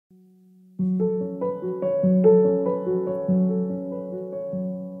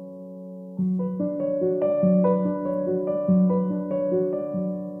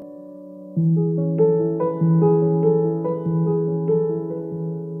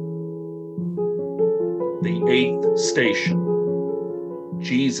The eighth station.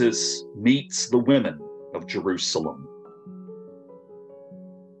 Jesus meets the women of Jerusalem.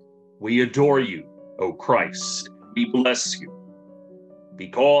 We adore you, O Christ. We bless you,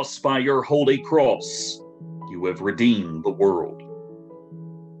 because by your holy cross you have redeemed the world.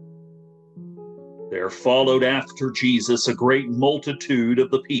 There followed after Jesus a great multitude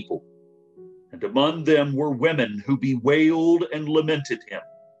of the people, and among them were women who bewailed and lamented him.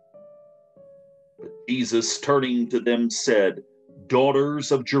 But Jesus, turning to them, said,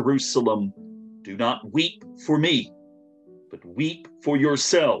 "Daughters of Jerusalem, do not weep for me, but weep for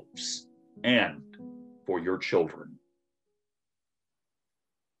yourselves and for your children."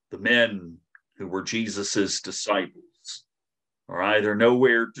 The men who were Jesus's disciples are either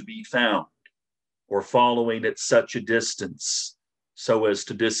nowhere to be found or following at such a distance so as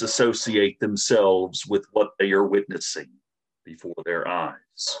to disassociate themselves with what they are witnessing before their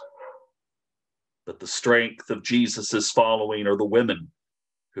eyes. But the strength of Jesus's following are the women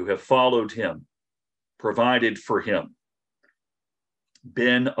who have followed him, provided for him,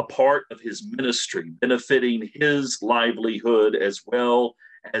 been a part of his ministry, benefiting his livelihood as well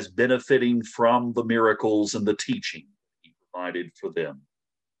as benefiting from the miracles and the teaching he provided for them.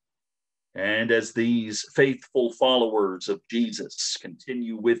 And as these faithful followers of Jesus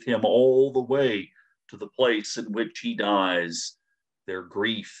continue with him all the way to the place in which he dies, their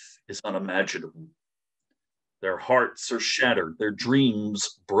grief is unimaginable. Their hearts are shattered, their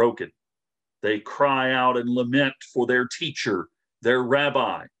dreams broken. They cry out and lament for their teacher, their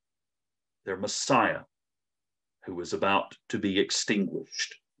rabbi, their Messiah, who is about to be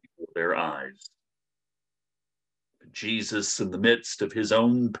extinguished before their eyes. But Jesus, in the midst of his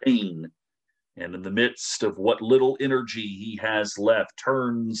own pain and in the midst of what little energy he has left,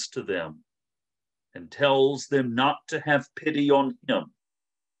 turns to them and tells them not to have pity on him,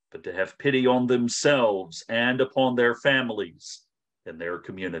 but to have pity on themselves and upon their families and their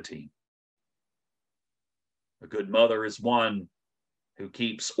community. A good mother is one who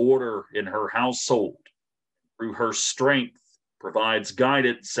keeps order in her household. Through her strength, provides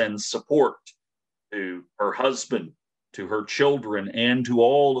guidance and support to her husband, to her children, and to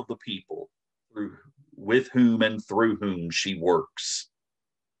all of the people with whom and through whom she works.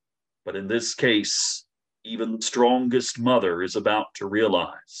 But in this case, even the strongest mother is about to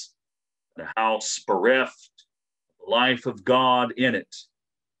realize that a house bereft of the life of God in it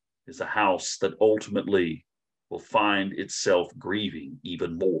is a house that ultimately will find itself grieving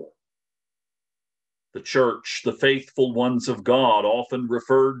even more. The church, the faithful ones of God, often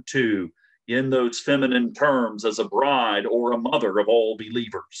referred to in those feminine terms as a bride or a mother of all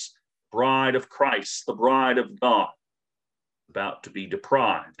believers, bride of Christ, the bride of God, about to be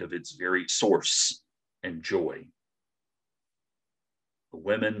deprived of its very source and joy. The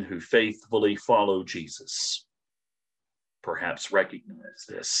women who faithfully follow Jesus perhaps recognize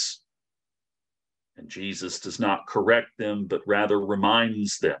this. And Jesus does not correct them, but rather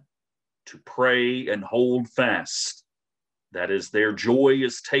reminds them to pray and hold fast, that as their joy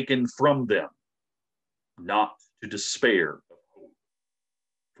is taken from them, not to despair of hope.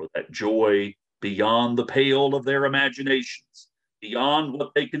 For that joy beyond the pale of their imaginations, beyond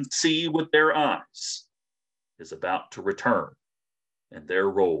what they can see with their eyes, is about to return, and their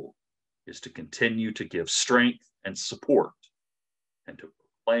role is to continue to give strength and support and to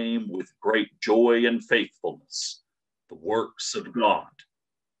proclaim with great joy and faithfulness the works of God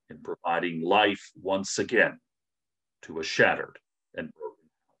in providing life once again to a shattered and broken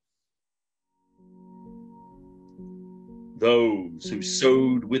house. Those who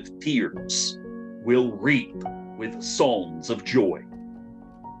sowed with tears will reap with songs of joy.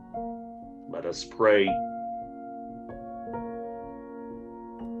 Let us pray.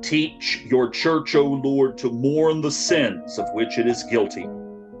 Teach your church, O Lord, to mourn the sins of which it is guilty,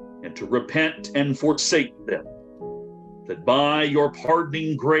 and to repent and forsake them, that by your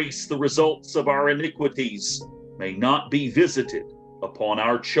pardoning grace the results of our iniquities may not be visited upon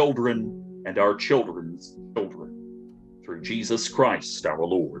our children and our children's children. Through Jesus Christ our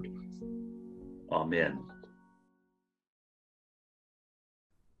Lord. Amen.